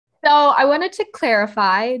So I wanted to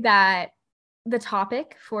clarify that the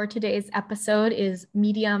topic for today's episode is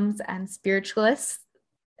mediums and spiritualists,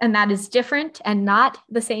 and that is different and not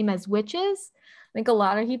the same as witches. I think a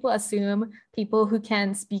lot of people assume people who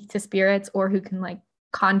can speak to spirits or who can like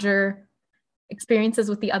conjure experiences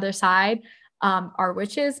with the other side are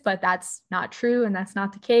witches, but that's not true and that's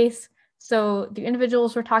not the case. So the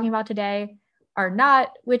individuals we're talking about today are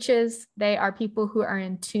not witches. They are people who are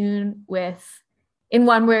in tune with, in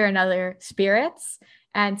one way or another, spirits.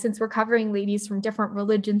 And since we're covering ladies from different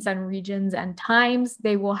religions and regions and times,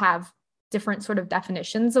 they will have different sort of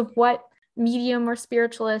definitions of what medium or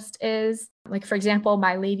spiritualist is. Like, for example,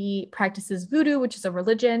 my lady practices voodoo, which is a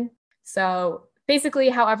religion. So basically,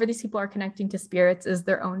 however these people are connecting to spirits is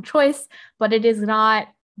their own choice, but it is not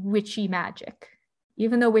witchy magic,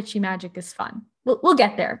 even though witchy magic is fun. We'll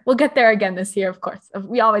get there. We'll get there again this year, of course.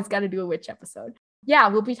 We always got to do a witch episode. Yeah,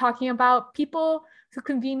 we'll be talking about people who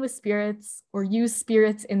convene with spirits or use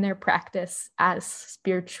spirits in their practice as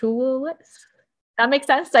spiritualists. That makes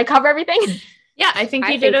sense? Did I cover everything? Yeah, I think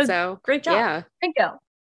you did a great job. Yeah. Thank you.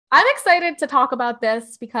 I'm excited to talk about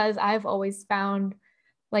this because I've always found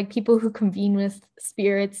like people who convene with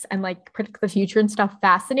spirits and like predict the future and stuff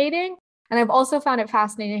fascinating. And I've also found it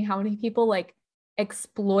fascinating how many people like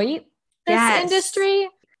exploit this industry.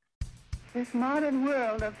 This modern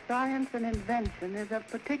world of science and invention is of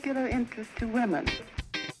particular interest to women.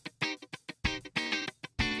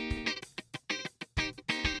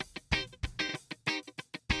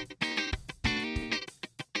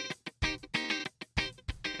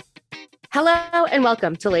 Hello and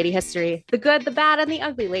welcome to Lady History, the good, the bad, and the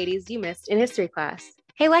ugly ladies you missed in history class.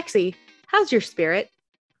 Hey Lexi, how's your spirit?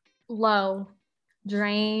 Low,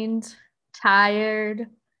 drained, tired.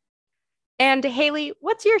 And Haley,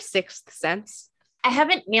 what's your sixth sense? I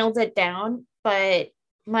haven't nailed it down, but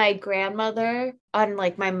my grandmother on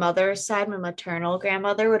like my mother's side, my maternal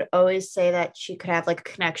grandmother, would always say that she could have like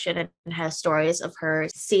a connection and has stories of her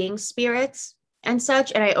seeing spirits and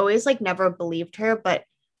such. And I always like never believed her, but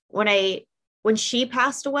when she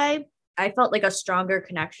passed away, I felt like a stronger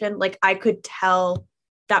connection. Like I could tell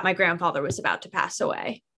that my grandfather was about to pass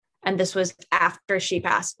away. And this was after she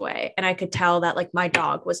passed away. And I could tell that like my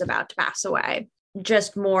dog was about to pass away.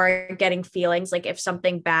 Just more getting feelings like if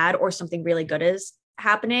something bad or something really good is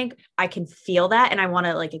happening, I can feel that. And I want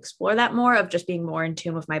to like explore that more of just being more in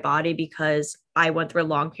tune with my body because I went through a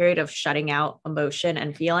long period of shutting out emotion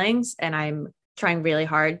and feelings. And I'm trying really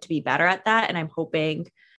hard to be better at that. And I'm hoping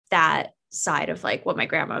that side of like what my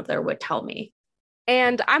grandmother would tell me.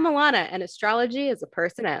 And I'm Alana, and astrology is a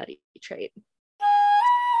personality trait.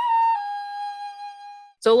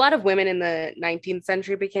 So a lot of women in the 19th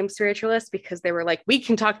century became spiritualists because they were like, we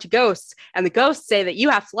can talk to ghosts, and the ghosts say that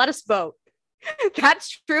you have to let us vote.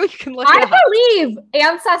 That's true. You can look it up. I believe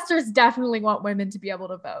ancestors definitely want women to be able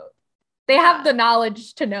to vote. They have the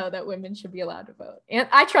knowledge to know that women should be allowed to vote. And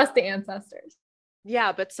I trust the ancestors.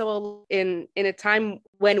 Yeah, but so in a time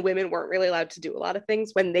when women weren't really allowed to do a lot of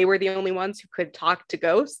things, when they were the only ones who could talk to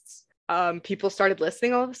ghosts, people started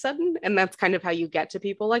listening all of a sudden. And that's kind of how you get to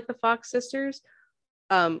people like the Fox sisters,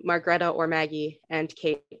 Margreta or Maggie and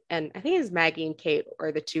Kate. And I think it's Maggie and Kate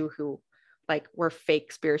are the two who like were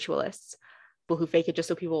fake spiritualists, people who fake it just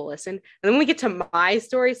so people will listen. And then when we get to my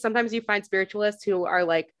story, sometimes you find spiritualists who are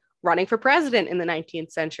like running for president in the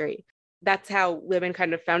 19th century. That's how women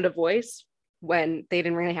kind of found a voice when they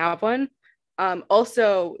didn't really have one.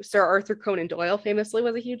 Also, Sir Arthur Conan Doyle famously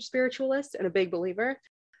was a huge spiritualist and a big believer.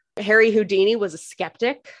 Harry Houdini was a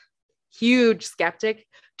skeptic, huge skeptic,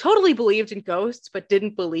 totally believed in ghosts, but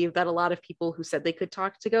didn't believe that a lot of people who said they could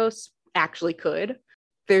talk to ghosts actually could.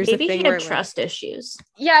 There's Maybe a thing he had where trust issues.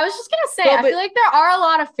 Yeah, I was just gonna say, I feel like there are a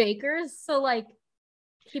lot of fakers. So like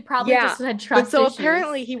he probably just had trust but so issues.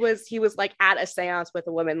 apparently he was like at a seance with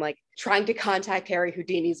a woman like trying to contact Harry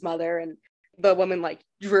Houdini's mother, and the woman like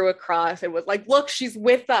drew a cross and was like, look, she's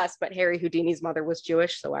with us. But Harry Houdini's mother was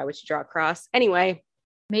Jewish, so why would she draw a cross? Anyway.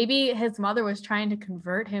 Maybe his mother was trying to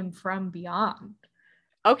convert him from beyond.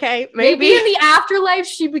 Okay, maybe in the afterlife,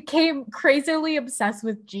 she became crazily obsessed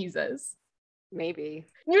with Jesus. Maybe.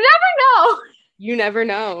 You never know. You never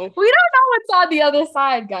know. We don't know what's on the other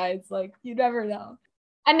side, guys. Like, you never know.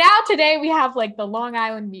 And now today we have like the Long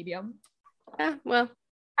Island medium. Yeah, well.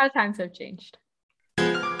 How times have changed.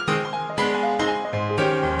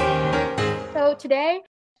 So today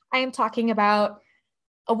I am talking about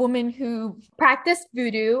a woman who practiced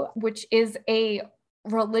voodoo, which is a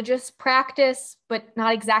religious practice, but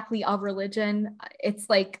not exactly a religion. It's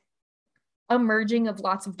like a merging of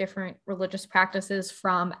lots of different religious practices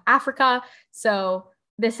from Africa. So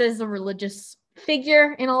this is a religious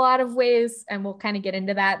figure in a lot of ways, and we'll kind of get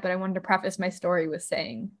into that, but I wanted to preface my story with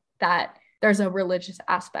saying that there's a religious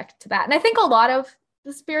aspect to that. And I think a lot of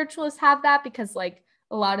the spiritualists have that because like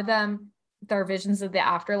a lot of them, their visions of the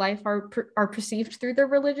afterlife are perceived through their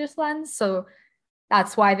religious lens. So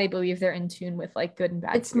that's why they believe they're in tune with like good and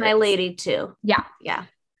bad. It's spirits. my lady too. Yeah. Yeah.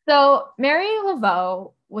 So Mary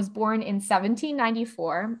Laveau was born in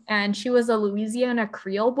 1794, and she was a Louisiana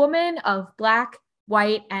Creole woman of Black,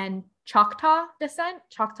 white, and Choctaw descent.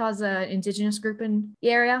 Choctaw is an indigenous group in the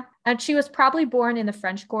area. And she was probably born in the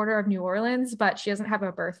French Quarter of New Orleans, but she doesn't have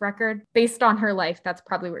a birth record. Based on her life, that's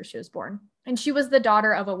probably where she was born. And she was the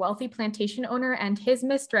daughter of a wealthy plantation owner and his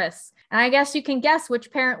mistress. And I guess you can guess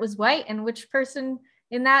which parent was white and which person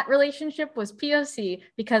in that relationship was POC,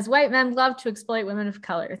 because white men love to exploit women of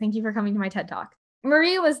color. Thank you for coming to my TED Talk.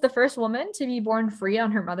 Marie was the first woman to be born free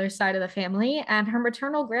on her mother's side of the family, and her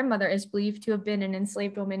maternal grandmother is believed to have been an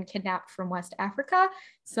enslaved woman kidnapped from West Africa.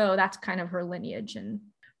 So that's kind of her lineage. And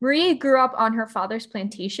Marie grew up on her father's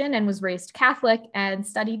plantation and was raised Catholic and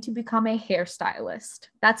studied to become a hairstylist.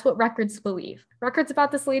 That's what records believe. Records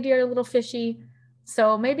about this lady are a little fishy,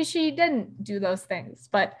 so maybe she didn't do those things,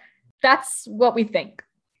 but that's what we think.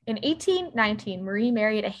 In 1819, Marie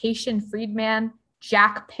married a Haitian freedman,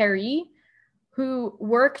 Jacques Perry, who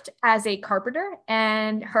worked as a carpenter,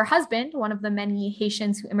 and her husband, one of the many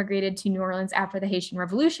Haitians who immigrated to New Orleans after the Haitian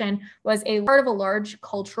Revolution, was a part of a large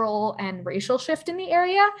cultural and racial shift in the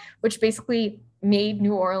area, which basically made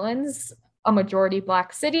New Orleans a majority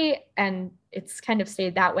Black city, and it's kind of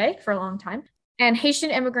stayed that way for a long time. And Haitian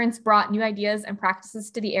immigrants brought new ideas and practices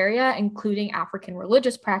to the area, including African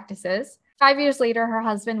religious practices. 5 years later, her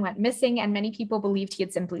husband went missing, and many people believed he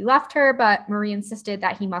had simply left her, but Marie insisted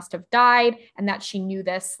that he must have died and that she knew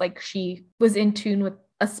this, like she was in tune with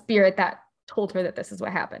a spirit that told her that this is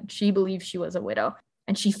what happened. She believed she was a widow,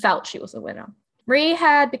 and she felt she was a widow. Marie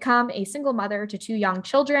had become a single mother to 2 young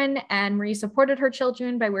children, and Marie supported her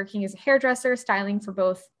children by working as a hairdresser, styling for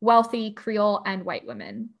both wealthy Creole and white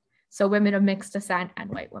women. So women of mixed descent and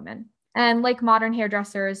white women. And like modern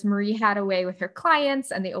hairdressers, Marie had a way with her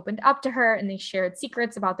clients, and they opened up to her and they shared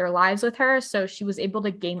secrets about their lives with her. So she was able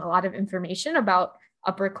to gain a lot of information about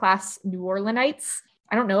upper class New Orleanites.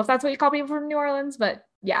 I don't know if that's what you call people from New Orleans, but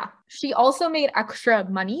yeah. She also made extra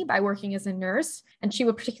money by working as a nurse, and she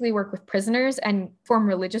would particularly work with prisoners and perform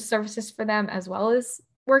religious services for them as well as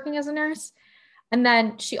working as a nurse. And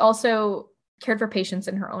then she also cared for patients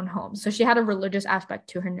in her own home. So she had a religious aspect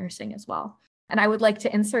to her nursing as well. And I would like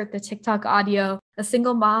to insert the TikTok audio, a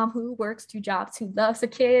single mom who works 2 jobs, who loves her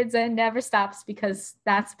kids and never stops, because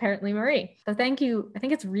that's apparently Marie. So thank you. I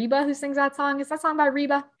think it's Reba who sings that song. Is that song by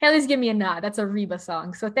Reba? Haley's give me a nod. That's a Reba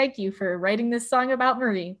song. So thank you for writing this song about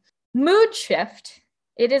Marie. Mood shift.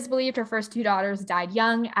 It is believed her first 2 daughters died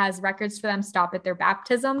young, as records for them stop at their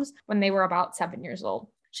baptisms when they were about 7 years old.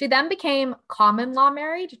 She then became common law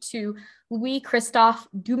married to Louis Christophe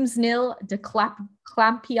Dumesnil de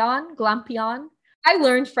Glampion. I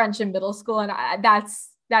learned French in middle school, and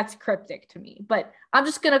that's cryptic to me, but I'm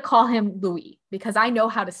just going to call him Louis because I know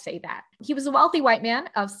how to say that. He was a wealthy white man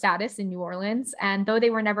of status in New Orleans, and though they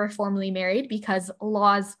were never formally married because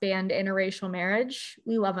laws banned interracial marriage,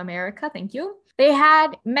 we love America, thank you. They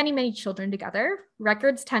had many, many children together.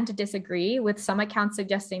 Records tend to disagree, with some accounts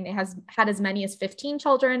suggesting they had as many as 15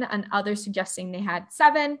 children and others suggesting they had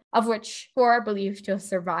 7, of which 4 are believed to have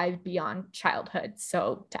survived beyond childhood,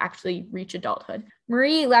 so to actually reach adulthood.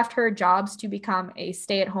 Marie left her jobs to become a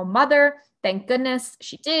stay-at-home mother. Thank goodness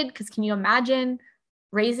she did, because can you imagine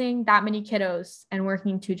raising that many kiddos and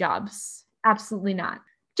working 2 jobs? Absolutely not.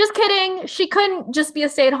 Just kidding. She couldn't just be a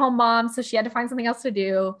stay-at-home mom, so she had to find something else to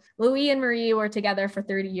do. Louis and Marie were together for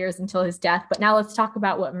 30 years until his death. But now let's talk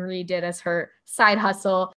about what Marie did as her side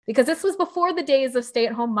hustle, because this was before the days of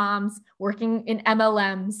stay-at-home moms working in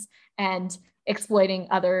MLMs and exploiting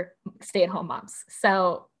other stay-at-home moms.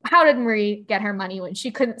 So how did Marie get her money when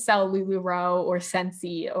she couldn't sell LuLaRoe or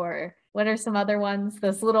Scentsy, or what are some other ones?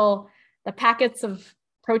 The packets of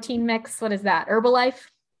protein mix. What is that? Herbalife?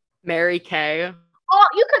 Mary Kay. Oh,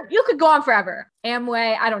 you could go on forever.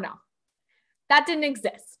 Amway, I don't know. That didn't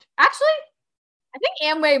exist. Actually, I think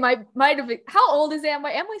Amway might have. How old is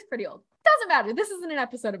Amway? Amway's pretty old. Doesn't matter. This isn't an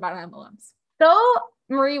episode about MLMs. Though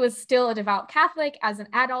Marie was still a devout Catholic, as an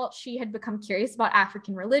adult, she had become curious about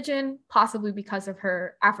African religion, possibly because of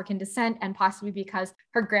her African descent and possibly because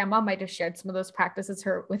her grandma might have shared some of those practices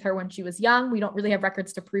with her when she was young. We don't really have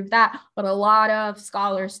records to prove that, but a lot of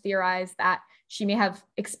scholars theorize that she may have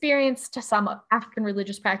experienced some African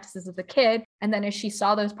religious practices as a kid. And then as she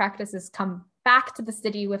saw those practices come back to the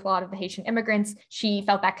city with a lot of the Haitian immigrants, she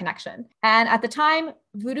felt that connection. And at the time,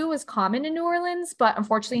 voodoo was common in New Orleans, but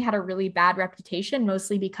unfortunately had a really bad reputation,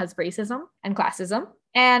 mostly because racism and classism.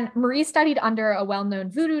 And Marie studied under a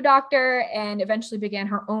well-known voodoo doctor and eventually began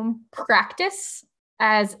her own practice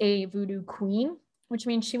as a voodoo queen, which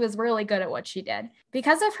means she was really good at what she did.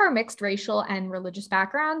 Because of her mixed racial and religious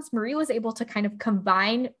backgrounds, Marie was able to kind of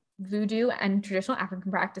combine voodoo and traditional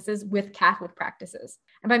African practices with Catholic practices.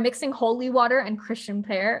 And by mixing holy water and Christian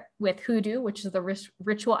prayer with hoodoo, which is the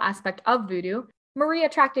ritual aspect of voodoo, Marie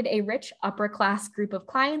attracted a rich upper class group of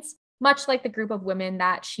clients, much like the group of women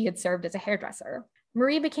that she had served as a hairdresser.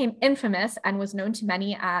 Marie became infamous and was known to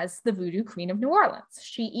many as the Voodoo Queen of New Orleans.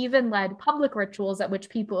 She even led public rituals at which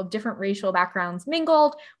people of different racial backgrounds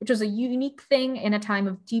mingled, which was a unique thing in a time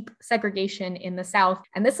of deep segregation in the South.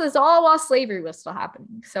 And this was all while slavery was still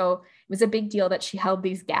happening. So it was a big deal that she held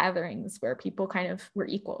these gatherings where people kind of were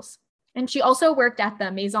equals. And she also worked at the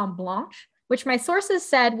Maison Blanche, which my sources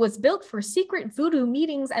said was built for secret voodoo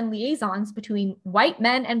meetings and liaisons between white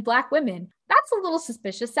men and Black women. That's a little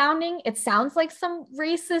suspicious sounding. It sounds like some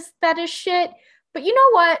racist fetish shit, but you know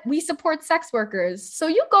what? We support sex workers. So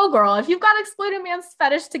you go, girl. If you've got to exploit a man's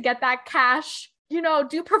fetish to get that cash, you know,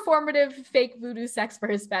 do performative fake voodoo sex for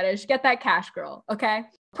his fetish. Get that cash, girl. Okay?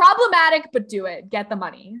 Problematic, but do it. Get the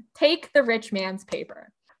money. Take the rich man's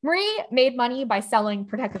paper. Marie made money by selling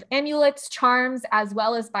protective amulets, charms, as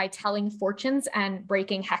well as by telling fortunes and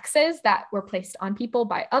breaking hexes that were placed on people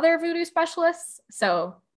by other voodoo specialists.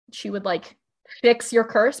 So she would like fix your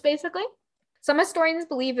curse, basically. Some historians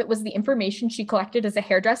believe it was the information she collected as a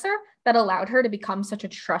hairdresser that allowed her to become such a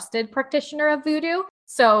trusted practitioner of voodoo.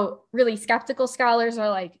 So really skeptical scholars are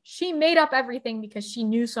like, she made up everything because she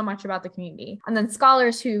knew so much about the community. And then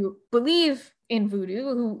scholars who believe in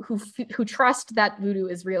voodoo, who trust that voodoo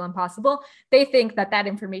is real and possible, they think that that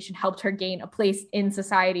information helped her gain a place in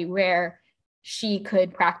society where she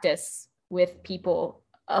could practice with people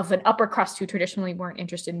of an upper crust who traditionally weren't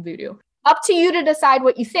interested in voodoo. Up to you to decide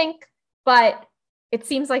what you think, but it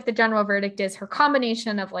seems like the general verdict is her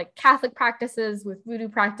combination of like Catholic practices with voodoo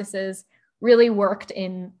practices really worked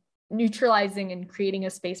in neutralizing and creating a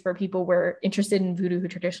space where people were interested in voodoo who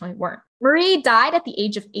traditionally weren't. Marie died at the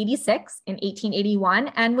age of 86 in 1881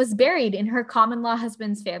 and was buried in her common law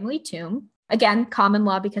husband's family tomb. Again, common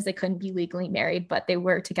law because they couldn't be legally married, but they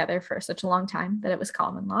were together for such a long time that it was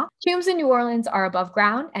common law. Tombs in New Orleans are above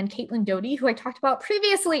ground, and Caitlin Doty, who I talked about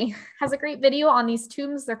previously, has a great video on these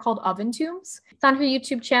tombs. They're called oven tombs. It's on her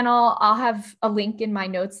YouTube channel. I'll have a link in my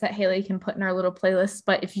notes that Haley can put in our little playlist,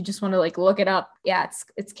 but if you just want to like look it up, yeah,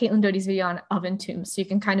 it's Caitlin Doty's video on oven tombs, so you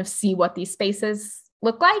can kind of see what these spaces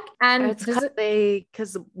look like. And it's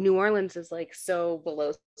because New Orleans is like so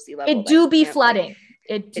below sea level. It do be flooding.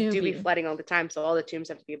 It do be flooding all the time. So all the tombs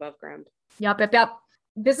have to be above ground. Yep.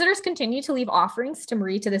 Visitors continue to leave offerings to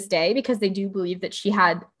Marie to this day because they do believe that she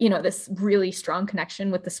had, you know, this really strong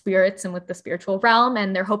connection with the spirits and with the spiritual realm.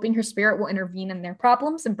 And they're hoping her spirit will intervene in their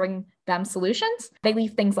problems and bring them solutions. They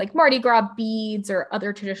leave things like Mardi Gras beads or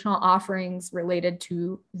other traditional offerings related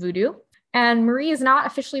to voodoo. And Marie is not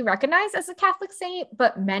officially recognized as a Catholic saint,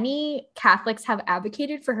 but many Catholics have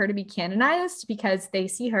advocated for her to be canonized because they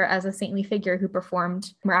see her as a saintly figure who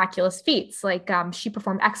performed miraculous feats. Like she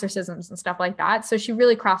performed exorcisms and stuff like that. So she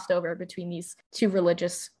really crossed over between these two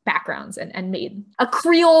religious backgrounds and made a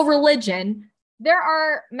Creole religion. There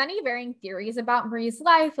are many varying theories about Marie's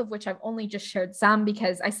life, of which I've only just shared some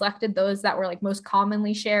because I selected those that were like most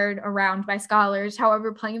commonly shared around by scholars.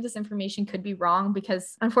 However, plenty of this information could be wrong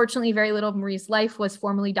because unfortunately very little of Marie's life was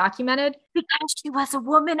formally documented because she was a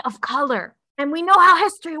woman of color. And we know how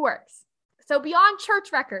history works. So beyond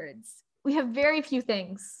church records, we have very few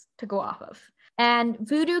things to go off of. And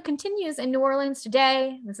voodoo continues in New Orleans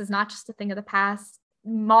today. This is not just a thing of the past.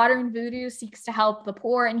 Modern voodoo seeks to help the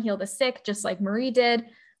poor and heal the sick, just like Marie did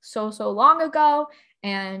so long ago.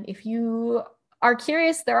 And if you are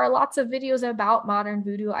curious, there are lots of videos about modern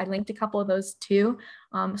voodoo. I linked a couple of those too.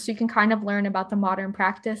 So you can kind of learn about the modern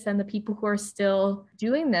practice and the people who are still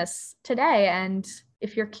doing this today. And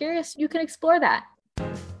if you're curious, you can explore that.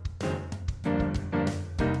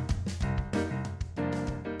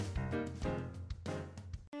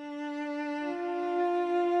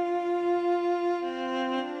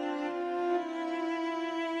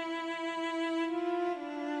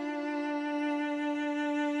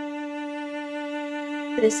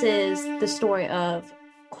 This is the story of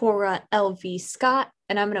Cora L.V. Scott,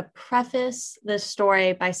 and I'm going to preface this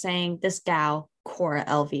story by saying this gal, Cora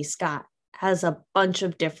L.V. Scott, has a bunch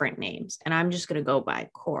of different names, and I'm just going to go by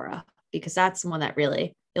Cora because that's the one that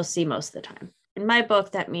really you'll see most of the time. In my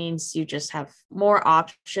book, that means you just have more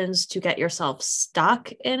options to get yourself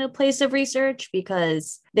stuck in a place of research,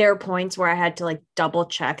 because there are points where I had to like double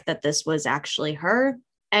check that this was actually her.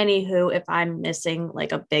 Anywho, if I'm missing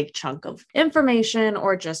like a big chunk of information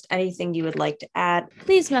or just anything you would like to add,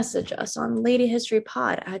 please message us on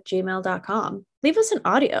ladyhistorypod@gmail.com. Leave us an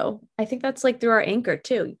audio. I think that's like through our Anchor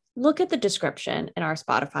too. Look at the description in our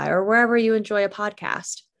Spotify or wherever you enjoy a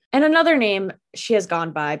podcast. And another name she has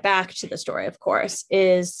gone by, back to the story, of course,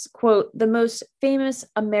 is, quote, the most famous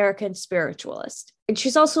American spiritualist. And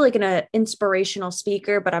she's also like an inspirational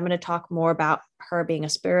speaker, but I'm going to talk more about her being a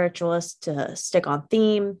spiritualist to stick on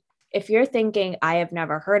theme. If you're thinking, I have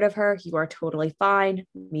never heard of her, you are totally fine.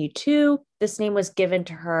 Me too. This name was given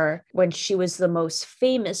to her when she was the most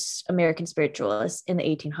famous American spiritualist in the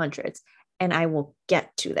 1800s. And I will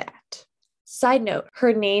get to that. Side note,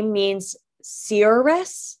 her name means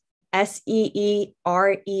seeress. Seeress,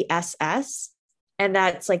 and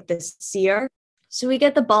that's like the seer. So we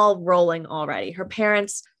get the ball rolling already. Her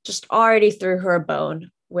parents just already threw her a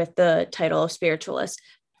bone with the title of spiritualist.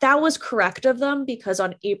 That was correct of them, because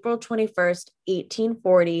on April 21st,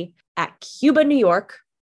 1840, at Cuba, New York,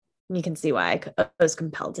 you can see why I was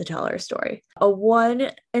compelled to tell her story, a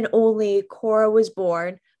one and only Cora was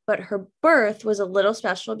born, but her birth was a little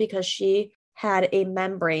special because she had a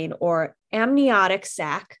membrane or amniotic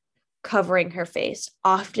sac covering her face,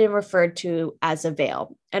 often referred to as a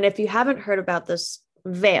veil. And if you haven't heard about this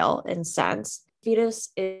veil in sense, fetus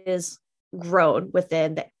is grown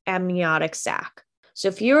within the amniotic sac. So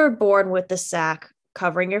if you were born with the sac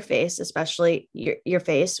covering your face, especially your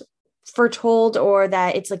face, foretold, or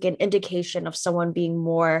that it's like an indication of someone being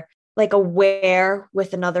more like aware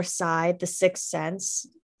with another side, the sixth sense,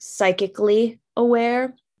 psychically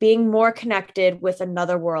aware, being more connected with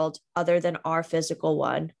another world other than our physical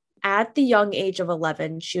one. At the young age of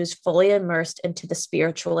 11, she was fully immersed into the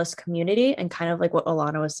spiritualist community, and kind of like what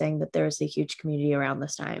Alana was saying, that there was a huge community around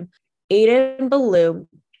this time. Aidan Ballou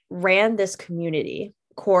ran this community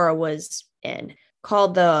Cora was in,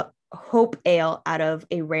 called the Hope Ale, out of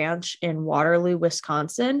a ranch in Waterloo,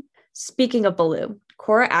 Wisconsin. Speaking of Ballou,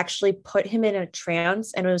 Cora actually put him in a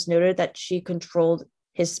trance, and it was noted that she controlled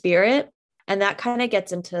his spirit. And that kind of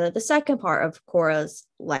gets into the second part of Cora's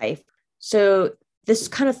life. So this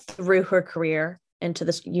kind of threw her career into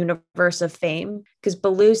this universe of fame, because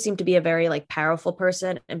Ballou seemed to be a very like powerful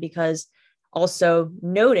person. And because also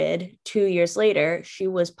noted 2 years later, she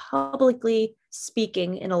was publicly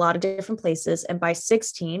speaking in a lot of different places. And by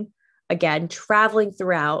 16, again, traveling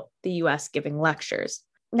throughout the US giving lectures.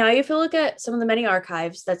 Now, if you look at some of the many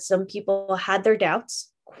archives that some people had their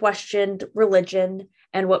doubts, questioned religion,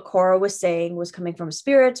 and what Cora was saying was coming from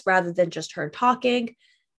spirits rather than just her talking,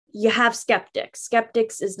 you have skeptics.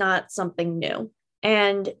 Skeptics is not something new.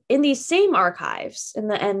 And in these same archives,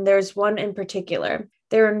 and there's one in particular,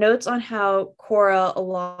 there are notes on how Cora,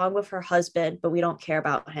 along with her husband, but we don't care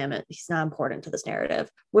about him, he's not important to this narrative,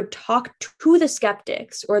 would talk to the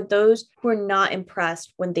skeptics or those who were not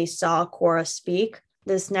impressed when they saw Cora speak.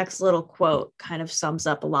 This next little quote kind of sums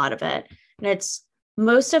up a lot of it. And it's,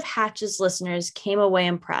 most of Hatch's listeners came away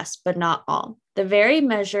impressed, but not all. The very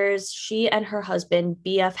measures she and her husband,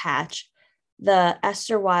 B.F. Hatch, the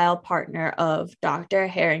erstwhile partner of Dr.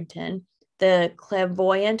 Harrington, the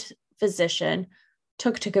clairvoyant physician,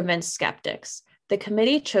 took to convince skeptics, the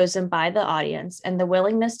committee chosen by the audience, and the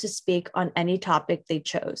willingness to speak on any topic they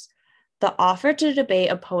chose. The offer to debate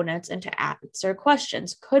opponents and to answer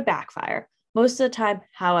questions could backfire. Most of the time,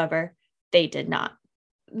 however, they did not.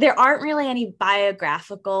 There aren't really any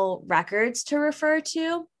biographical records to refer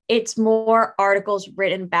to. It's more articles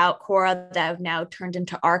written about Cora that have now turned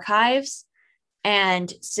into archives.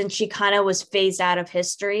 And since she kind of was phased out of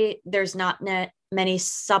history, there's not many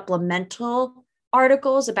supplemental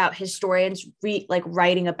articles about historians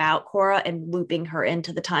writing about Cora and looping her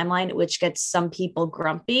into the timeline, which gets some people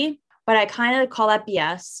grumpy. But I kind of call that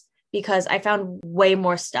BS, because I found way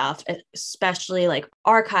more stuff, especially like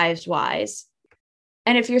archives wise.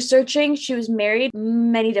 And if you're searching, she was married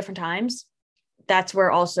many different times. That's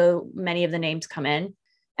where also many of the names come in.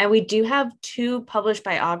 And we do have 2 published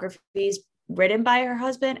biographies written by her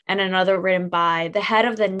husband and another written by the head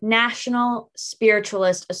of the National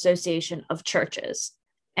Spiritualist Association of Churches.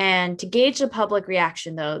 And to gauge the public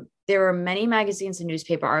reaction, though, there are many magazines and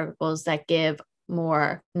newspaper articles that give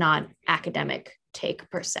more non-academic take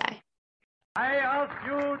per se. I ask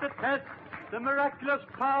you to test the miraculous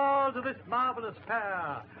powers of this marvelous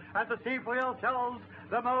pair and to see for yourselves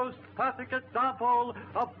the most perfect example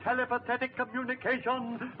of telepathetic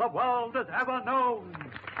communication the world has ever known.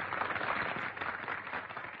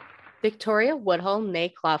 Victoria Woodhull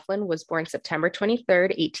née Claflin was born September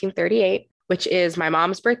 23rd, 1838, which is my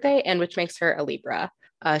mom's birthday and which makes her a Libra.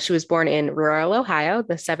 She was born in rural Ohio,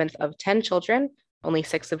 the seventh of 10 children, only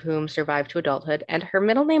 6 of whom survived to adulthood. And her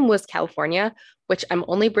middle name was California, which I'm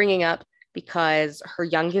only bringing up because her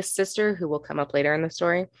youngest sister, who will come up later in the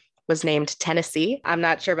story, was named Tennessee. I'm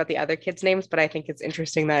not sure about the other kids' names, but I think it's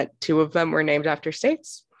interesting that 2 of them were named after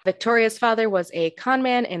states. Victoria's father was a con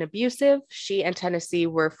man and abusive. She and Tennessee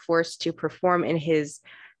were forced to perform in his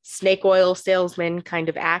snake oil salesman kind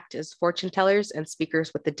of act as fortune tellers and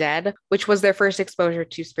speakers with the dead, which was their first exposure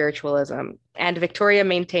to spiritualism. And Victoria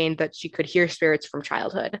maintained that she could hear spirits from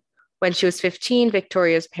childhood. When she was 15,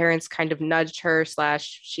 Victoria's parents kind of nudged her, /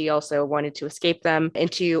 she also wanted to escape them,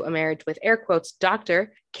 into a marriage with air quotes,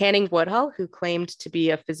 Dr. Canning Woodhull, who claimed to be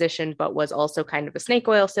a physician, but was also kind of a snake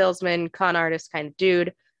oil salesman, con artist kind of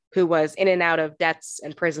dude, who was in and out of debts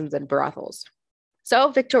and prisons and brothels.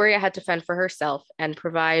 So Victoria had to fend for herself and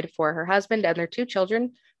provide for her husband and their 2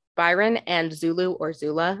 children, Byron and Zulu or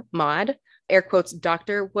Zula Maud. Air quotes,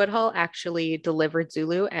 Dr. Woodhull actually delivered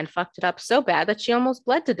Zulu and fucked it up so bad that she almost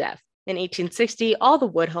bled to death. In 1860, all the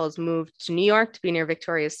Woodhulls moved to New York to be near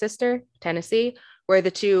Victoria's sister, Tennessee, where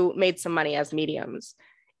the 2 made some money as mediums.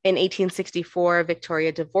 In 1864,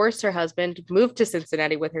 Victoria divorced her husband, moved to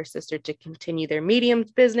Cincinnati with her sister to continue their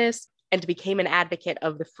medium's business, and became an advocate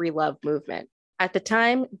of the free love movement. At the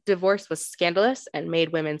time, divorce was scandalous and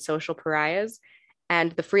made women social pariahs,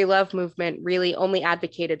 and the free love movement really only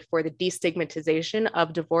advocated for the destigmatization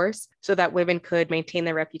of divorce so that women could maintain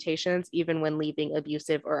their reputations even when leaving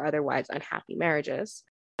abusive or otherwise unhappy marriages.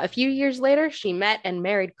 A few years later, she met and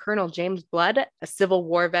married Colonel James Blood, a Civil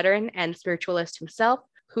War veteran and spiritualist himself,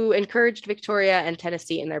 who encouraged Victoria and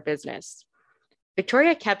Tennessee in their business.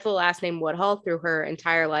 Victoria kept the last name Woodhull through her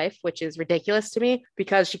entire life, which is ridiculous to me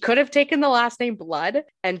because she could have taken the last name Blood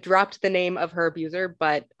and dropped the name of her abuser,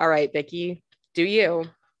 but all right, Vicky, do you.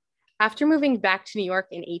 After moving back to New York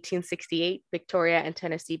in 1868, Victoria and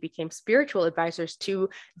Tennessee became spiritual advisors to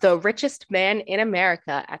the richest man in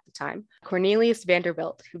America at the time, Cornelius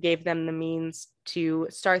Vanderbilt, who gave them the means to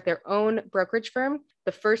start their own brokerage firm,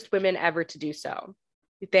 the first women ever to do so.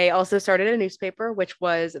 They also started a newspaper, which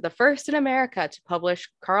was the first in America to publish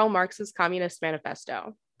Karl Marx's Communist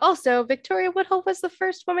Manifesto. Also, Victoria Woodhull was the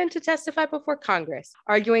first woman to testify before Congress,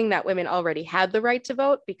 arguing that women already had the right to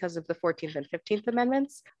vote because of the 14th and 15th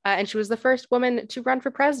Amendments. And she was the first woman to run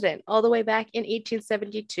for president all the way back in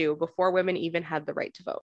 1872, before women even had the right to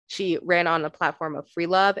vote. She ran on a platform of free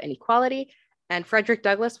love and equality, and Frederick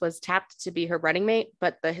Douglass was tapped to be her running mate,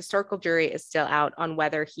 but the historical jury is still out on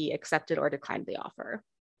whether he accepted or declined the offer.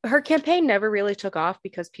 Her campaign never really took off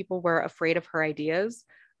because people were afraid of her ideas.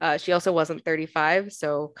 She also wasn't 35,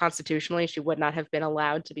 so constitutionally, she would not have been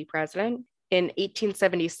allowed to be president. In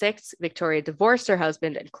 1876, Victoria divorced her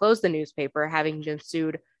husband and closed the newspaper, having been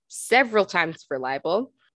sued several times for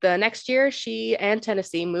libel. The next year, she and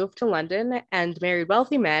Tennessee moved to London and married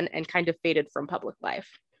wealthy men and kind of faded from public life.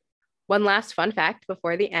 One last fun fact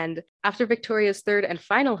before the end: after Victoria's 3rd and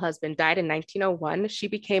final husband died in 1901, she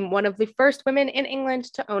became one of the first women in England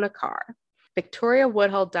to own a car. Victoria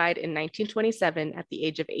Woodhull died in 1927 at the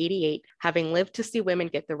age of 88, having lived to see women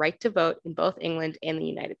get the right to vote in both England and the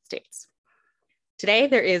United States. Today,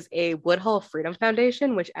 there is a Woodhull Freedom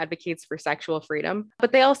Foundation, which advocates for sexual freedom,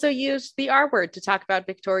 but they also used the R word to talk about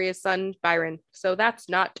Victoria's son, Byron, so that's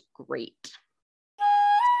not great.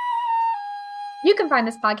 You can find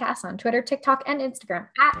this podcast on Twitter, TikTok, and Instagram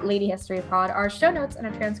at Lady History Pod. Our show notes and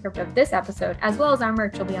a transcript of this episode, as well as our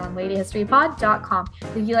merch, will be on ladyhistorypod.com.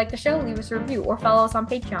 If you like the show, leave us a review or follow us on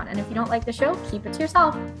Patreon. And if you don't like the show, keep it to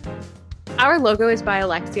yourself. Our logo is by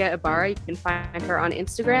Alexia Ibarra. You can find her on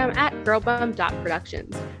Instagram at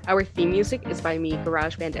girlbum.productions. Our theme music is by me,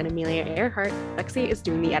 GarageBand, and Amelia Earhart. Lexi is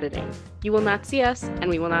doing the editing. You will not see us, and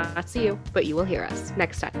we will not see you, but you will hear us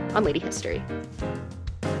next time on Lady History.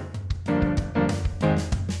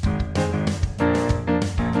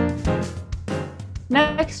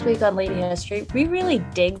 Next week on Lady History, we really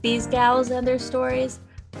dig these gals and their stories,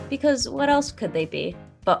 because what else could they be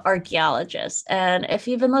but archaeologists? And if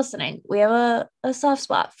you've been listening, we have a soft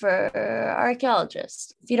spot for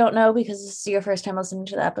archaeologists. If you don't know, because this is your first time listening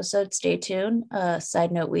to the episode, stay tuned.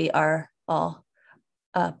 Side note, we are all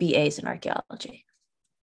BAs in archaeology.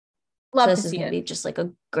 Love so to this is see going to it. be just like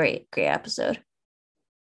a great episode.